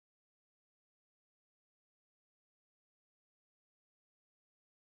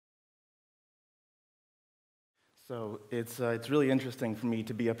It's really interesting for me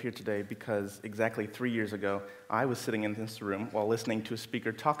to be up here today because exactly 3 years ago, I was sitting in this room while listening to a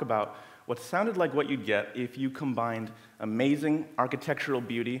speaker talk about what sounded like what you'd get if you combined amazing architectural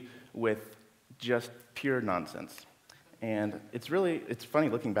beauty with just pure nonsense. And it's funny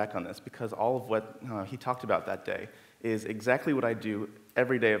looking back on this because all of what he talked about that day is exactly what I do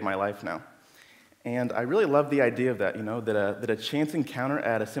every day of my life now. And I really love the idea of that, that a chance encounter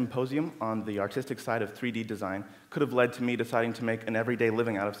at a symposium on the artistic side of 3D design could have led to me deciding to make an everyday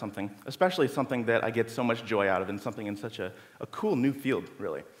living out of something, especially something that I get so much joy out of and something in such a cool new field,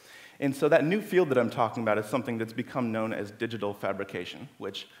 really. And so that new field that I'm talking about is something that's become known as digital fabrication,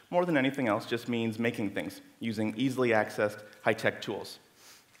 which more than anything else just means making things using easily accessed high-tech tools.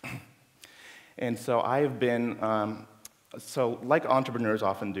 And so I have been like entrepreneurs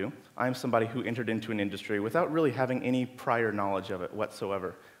often do, I'm somebody who entered into an industry without really having any prior knowledge of it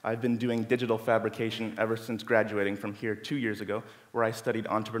whatsoever. I've been doing digital fabrication ever since graduating from here 2 years ago, where I studied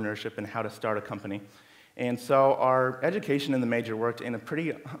entrepreneurship and how to start a company. And so our education in the major worked in a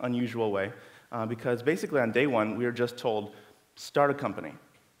pretty unusual way, because basically on day one, we were just told, start a company,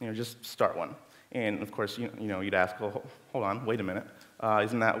 just start one. And of course, you'd ask, well, hold on, wait a minute.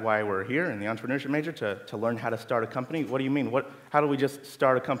 Isn't that why we're here in the entrepreneurship major, to learn how to start a company? What do you mean? How do we just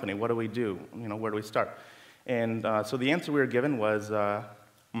start a company? What do we do? Where do we start? And so the answer we were given was,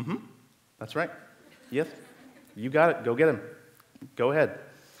 that's right. Yes, you got it. Go get him. Go ahead.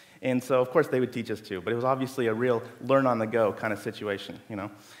 And so, of course, they would teach us too, but it was obviously a real learn-on-the-go kind of situation,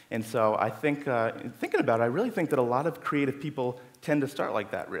 And so I think, thinking about it, I really think that a lot of creative people tend to start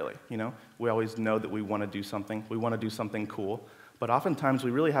like that, really, We always know that we want to do something. We want to do something cool. But oftentimes, we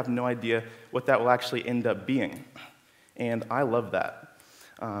really have no idea what that will actually end up being. And I love that.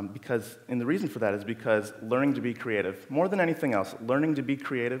 And the reason for that is because learning to be creative, more than anything else, learning to be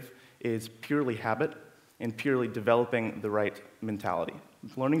creative is purely habit and purely developing the right mentality.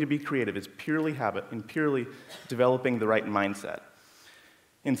 Learning to be creative is purely habit and purely developing the right mindset.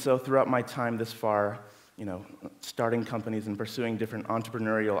 And so throughout my time this far, starting companies and pursuing different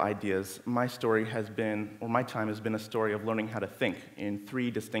entrepreneurial ideas, my time has been a story of learning how to think in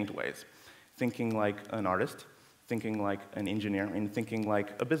 3 distinct ways. Thinking like an artist, thinking like an engineer, and thinking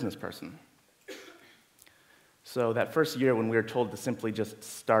like a business person. So that first year when we were told to simply just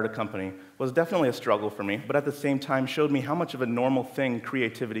start a company was definitely a struggle for me, but at the same time showed me how much of a normal thing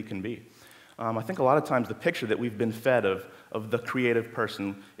creativity can be. I think a lot of times the picture that we've been fed of the creative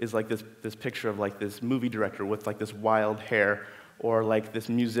person is like this picture of like this movie director with like this wild hair, or like this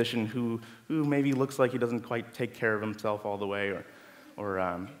musician who maybe looks like he doesn't quite take care of himself all the way, or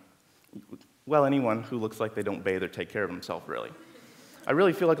anyone who looks like they don't bathe or take care of himself, really. I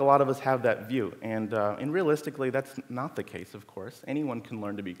really feel like a lot of us have that view, and realistically, that's not the case, of course. Anyone can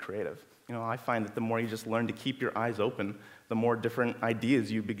learn to be creative. I find that the more you just learn to keep your eyes open, the more different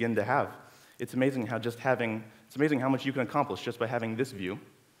ideas you begin to have. It's amazing how much you can accomplish just by having this view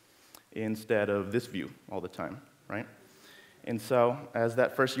instead of this view all the time, right? And so, as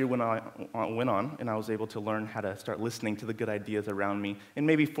that first year went on, and I was able to learn how to start listening to the good ideas around me, and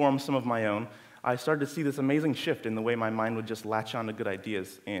maybe form some of my own, I started to see this amazing shift in the way my mind would just latch on to good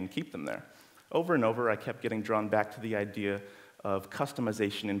ideas and keep them there. Over and over, I kept getting drawn back to the idea of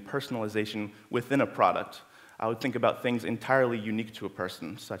customization and personalization within a product. I would think about things entirely unique to a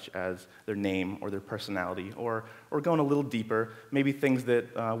person, such as their name or their personality, or going a little deeper, maybe things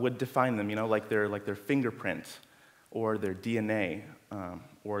that would define them, like their fingerprint, or their DNA,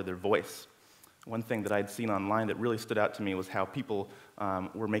 or their voice. One thing that I'd seen online that really stood out to me was how people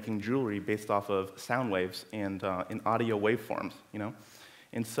were making jewelry based off of sound waves and in audio waveforms,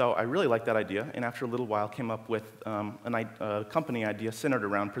 And so I really liked that idea, and after a little while came up with a company idea centered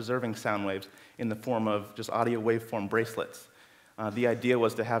around preserving sound waves in the form of just audio waveform bracelets. The idea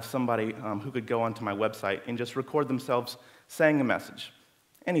was to have somebody who could go onto my website and just record themselves saying a message.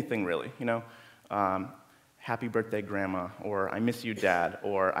 Anything really, happy birthday, Grandma, or I miss you, Dad,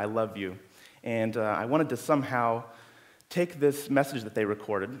 or I love you. And I wanted to somehow take this message that they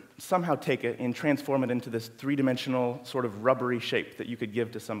recorded, somehow take it and transform it into this 3-dimensional sort of rubbery shape that you could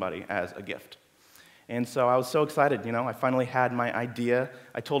give to somebody as a gift. And so I was so excited, I finally had my idea.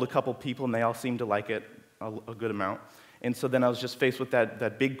 I told a couple people, and they all seemed to like it a good amount. And so then I was just faced with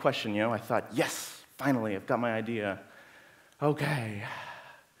that big question, I thought, yes, finally, I've got my idea. Okay,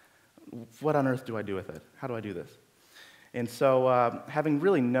 what on earth do I do with it? How do I do this? And so having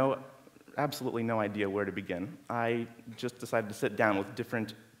really absolutely no idea where to begin, I just decided to sit down with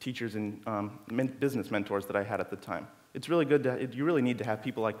different teachers and business mentors that I had at the time. It's really good you really need to have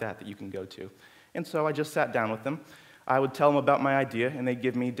people like that you can go to. And so I just sat down with them. I would tell them about my idea, and they'd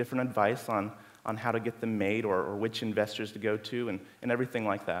give me different advice on on how to get them made or which investors to go to and everything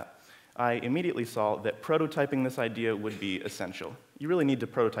like that, I immediately saw that prototyping this idea would be essential. You really need to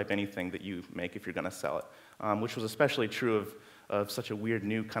prototype anything that you make if you're going to sell it, which was especially true of such a weird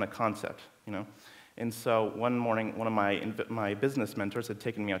new kind of concept, you know? And so one morning, one of my business mentors had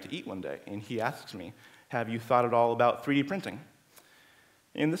taken me out to eat one day, and he asks me, have you thought at all about 3D printing?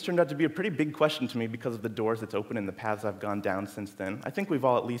 And this turned out to be a pretty big question to me because of the doors it's opened and the paths I've gone down since then. I think we've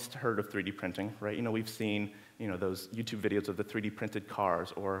all at least heard of 3D printing, right? You know, we've seen, you know, those YouTube videos of the 3D printed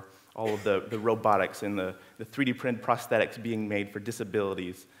cars or all of the robotics and the 3D print prosthetics being made for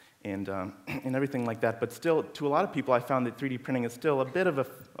disabilities and everything like that. But still, to a lot of people, I found that 3D printing is still a bit of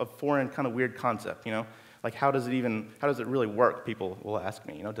a foreign kind of weird concept, you know? Like, how does it really work? People will ask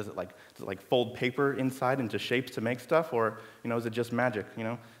me, you know, does it fold paper inside into shapes to make stuff, or, you know, is it just magic, you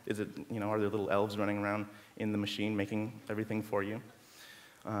know? Are there little elves running around in the machine making everything for you?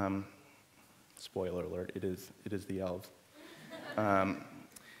 Spoiler alert, it is the elves.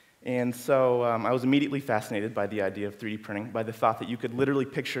 And so I was immediately fascinated by the idea of 3D printing, by the thought that you could literally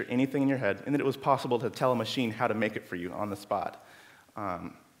picture anything in your head, and that it was possible to tell a machine how to make it for you on the spot.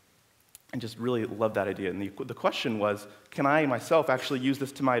 And just really loved that idea. And the question was, can I myself actually use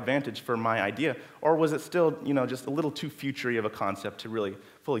this to my advantage for my idea, or was it still, you know, just a little too future-y of a concept to really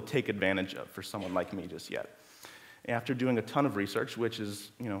fully take advantage of for someone like me just yet? After doing a ton of research, which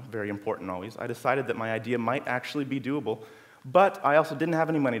is, you know, very important always, I decided that my idea might actually be doable, but I also didn't have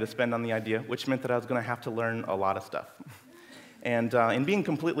any money to spend on the idea, which meant that I was going to have to learn a lot of stuff. And in being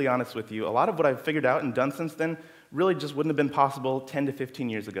completely honest with you, a lot of what I've figured out and done since then really just wouldn't have been possible 10 to 15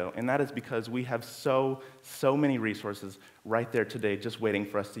 years ago, and that is because we have so many resources right there today just waiting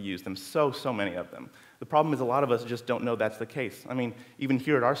for us to use them, so many of them. The problem is a lot of us just don't know that's the case. I mean, even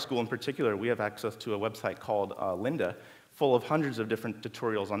here at our school in particular, we have access to a website called Lynda, full of hundreds of different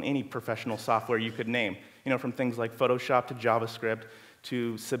tutorials on any professional software you could name, you know, from things like Photoshop to JavaScript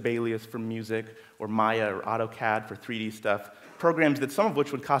to Sibelius for music, or Maya or AutoCAD for 3D stuff, programs that some of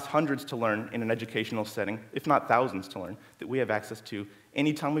which would cost hundreds to learn in an educational setting, if not thousands to learn, that we have access to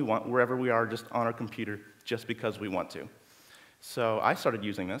anytime we want, wherever we are, just on our computer, just because we want to. So I started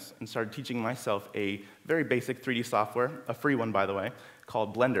using this and started teaching myself a very basic 3D software, a free one, by the way,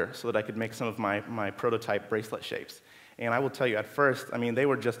 called Blender, so that I could make some of my prototype bracelet shapes. And I will tell you, at first, I mean, they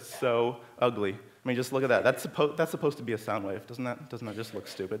were just so ugly. I mean, just look at that. That's supposed to be a sound wave. Doesn't that just look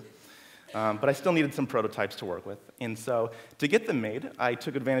stupid? But I still needed some prototypes to work with. And so to get them made, I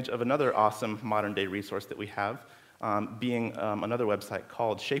took advantage of another awesome modern-day resource that we have, being another website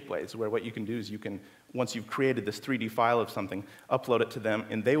called Shapeways, where what you can do is you can, once you've created this 3D file of something, upload it to them,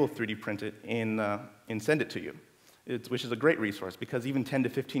 and they will 3D print it and send it to you, which is a great resource, because even 10 to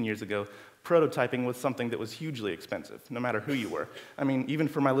 15 years ago, prototyping was something that was hugely expensive, no matter who you were. I mean, even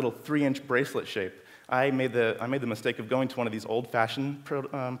for my little 3-inch bracelet shape, I made the mistake of going to one of these old-fashioned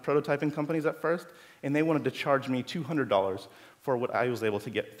prototyping companies at first, and they wanted to charge me $200 for what I was able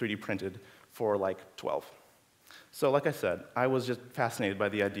to get 3D printed for like $12. So like I said, I was just fascinated by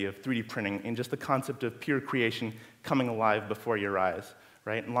the idea of 3D printing and just the concept of pure creation coming alive before your eyes,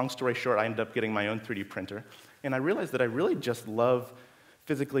 right? And long story short, I ended up getting my own 3D printer, and I realized that I really just love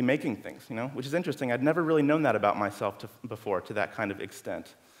physically making things, you know, which is interesting. I'd never really known that about myself before to that kind of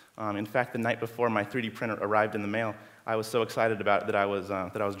extent. In fact, the night before my 3D printer arrived in the mail, I was so excited about it that I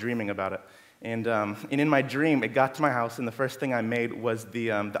was dreaming about it. And in my dream, it got to my house, and the first thing I made was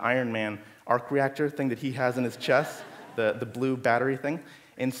the Iron Man arc reactor thing that he has in his chest, the blue battery thing.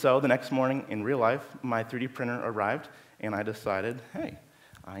 And so the next morning, in real life, my 3D printer arrived, and I decided, hey,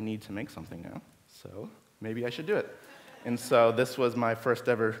 I need to make something now, so maybe I should do it. And so this was my first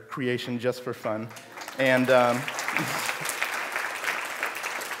ever creation just for fun. And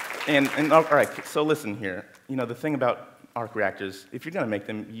all right, so listen here. You know, the thing about arc reactors, if you're going to make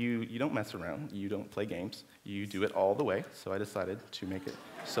them, you don't mess around. You don't play games. You do it all the way. So I decided to make it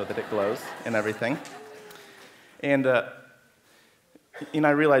so that it glows and everything. And I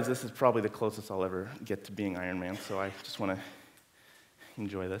realize this is probably the closest I'll ever get to being Iron Man, so I just want to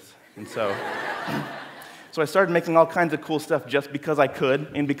enjoy this. And so, so I started making all kinds of cool stuff just because I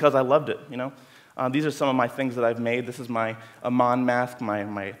could and because I loved it, you know. These are some of my things that I've made. This is my Amon mask,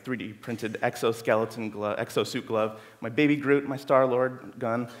 my 3D printed exosuit glove, my Baby Groot, my Star-Lord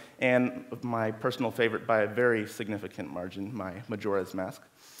gun, and my personal favorite by a very significant margin, my Majora's Mask.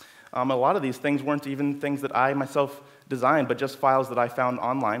 A lot of these things weren't even things that I myself designed, but just files that I found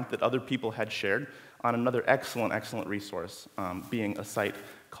online that other people had shared on another excellent resource, being a site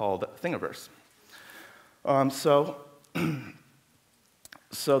called Thingiverse.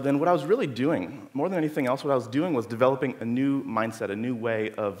 So then what I was really doing, more than anything else, what I was doing was developing a new mindset, a new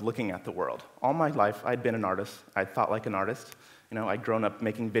way of looking at the world. All my life, I'd been an artist. I'd thought like an artist. I'd grown up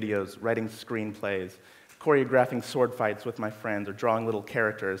making videos, writing screenplays, choreographing sword fights with my friends, or drawing little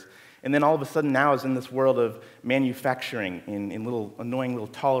characters. And then all of a sudden now I was in this world of manufacturing, in little annoying little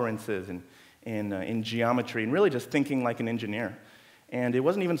tolerances, and in geometry, and really just thinking like an engineer. And it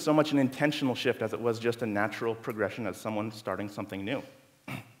wasn't even so much an intentional shift as it was just a natural progression as someone starting something new.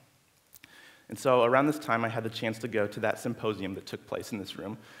 And so around this time, I had the chance to go to that symposium that took place in this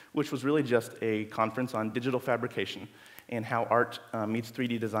room, which was really just a conference on digital fabrication and how art meets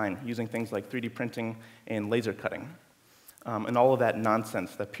 3D design, using things like 3D printing and laser cutting. And all of that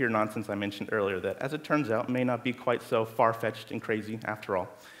nonsense, that pure nonsense I mentioned earlier, that, as it turns out, may not be quite so far-fetched and crazy after all.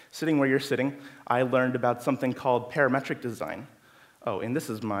 Sitting where you're sitting, I learned about something called parametric design. Oh, and this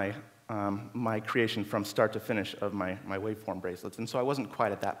is my creation from start to finish of my waveform bracelets, and so I wasn't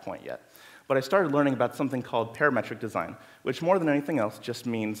quite at that point yet. But I started learning about something called parametric design, which more than anything else just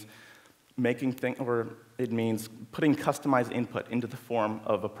means it means putting customized input into the form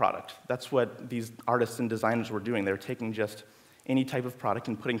of a product. That's what these artists and designers were doing. They were taking just any type of product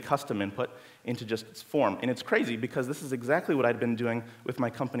and putting custom input into just its form. And it's crazy because this is exactly what I'd been doing with my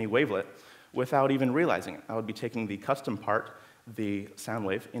company Wavelet without even realizing it. I would be taking the custom part, the sound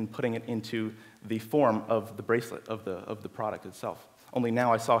wave, and putting it into the form of the bracelet, of the product itself. Only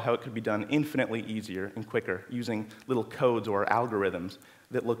now I saw how it could be done infinitely easier and quicker using little codes or algorithms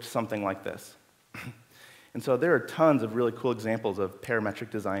that looked something like this. And so there are tons of really cool examples of parametric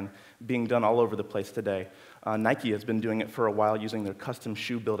design being done all over the place today. Nike has been doing it for a while using their custom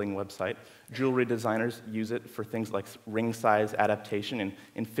shoe building website. Jewelry designers use it for things like ring size adaptation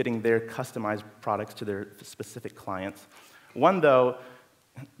and fitting their customized products to their specific clients. One, though,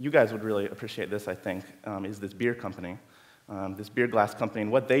 you guys would really appreciate this, I think, is this beer company. This beer glass company,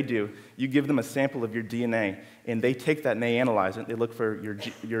 and what they do, you give them a sample of your DNA, and they take that and they analyze it. They look for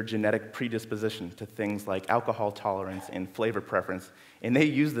your genetic predisposition to things like alcohol tolerance and flavor preference, and they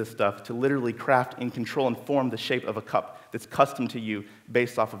use this stuff to literally craft and control and form the shape of a cup that's custom to you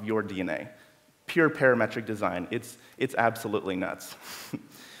based off of your DNA. Pure parametric design. It's absolutely nuts.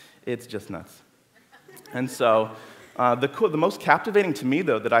 It's just nuts. And so the most captivating to me,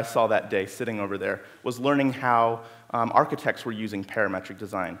 though, that I saw that day sitting over there was learning how architects were using parametric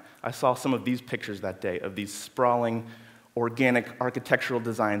design. I saw some of these pictures that day of these sprawling, organic architectural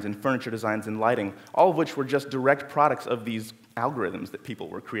designs and furniture designs and lighting, all of which were just direct products of these algorithms that people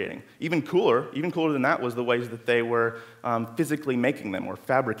were creating. Even cooler than that was the ways that they were physically making them, or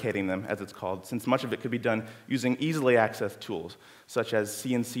fabricating them, as it's called, since much of it could be done using easily accessed tools, such as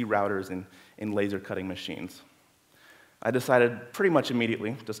CNC routers and laser cutting machines. I decided pretty much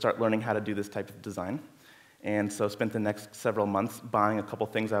immediately to start learning how to do this type of design, and so spent the next several months buying a couple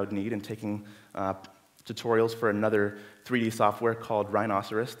things I would need and taking tutorials for another 3D software called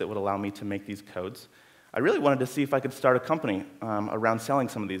Rhinoceros that would allow me to make these codes. I really wanted to see if I could start a company around selling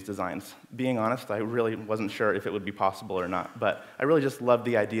some of these designs. Being honest, I really wasn't sure if it would be possible or not, but I really just loved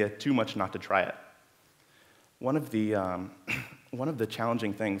the idea too much not to try it. One of the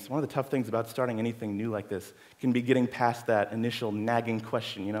challenging things, one of the tough things about starting anything new like this can be getting past that initial nagging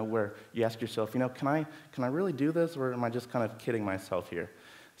question, where you ask yourself, can I really do this, or am I just kind of kidding myself here?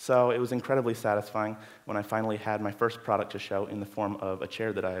 So it was incredibly satisfying when I finally had my first product to show in the form of a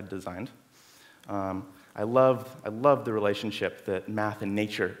chair that I had designed. I love the relationship that math and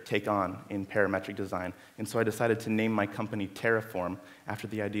nature take on in parametric design, and so I decided to name my company Terraform after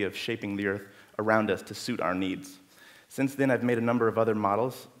the idea of shaping the earth around us to suit our needs. Since then, I've made a number of other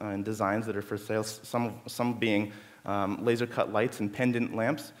models and designs that are for sale, some being laser-cut lights and pendant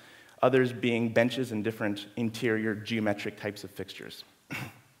lamps, others being benches and different interior geometric types of fixtures.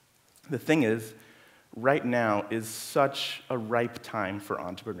 The thing is, right now is such a ripe time for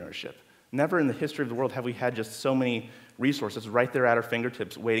entrepreneurship. Never in the history of the world have we had just so many resources right there at our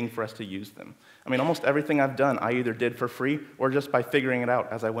fingertips waiting for us to use them. I mean, almost everything I've done, I either did for free or just by figuring it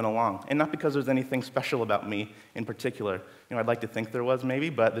out as I went along. And not because there's anything special about me in particular. I'd like to think there was maybe,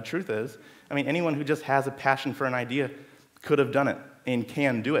 but the truth is, anyone who just has a passion for an idea could have done it and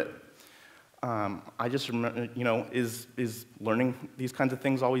can do it. I just remember, is learning these kinds of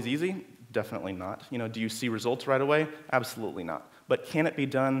things always easy? Definitely not. Do you see results right away? Absolutely not. But can it be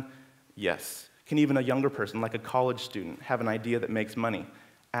done? Yes. Can even a younger person, like a college student, have an idea that makes money?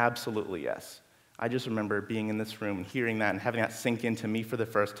 Absolutely yes. I just remember being in this room and hearing that and having that sink into me for the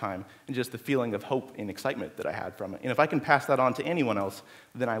first time, and just the feeling of hope and excitement that I had from it. And if I can pass that on to anyone else,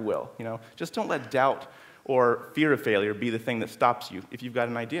 then I will. Just don't let doubt or fear of failure be the thing that stops you if you've got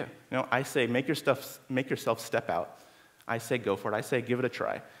an idea. I say make yourself step out. I say go for it. I say give it a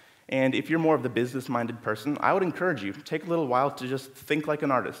try. And if you're more of the business-minded person, I would encourage you, take a little while to just think like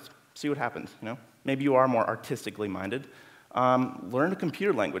an artist. See what happens, Maybe you are more artistically minded. Learn a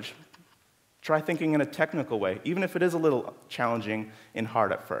computer language. Try thinking in a technical way, even if it is a little challenging and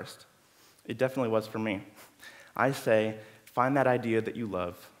hard at first. It definitely was for me. I say, find that idea that you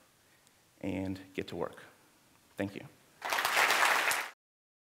love and get to work. Thank you.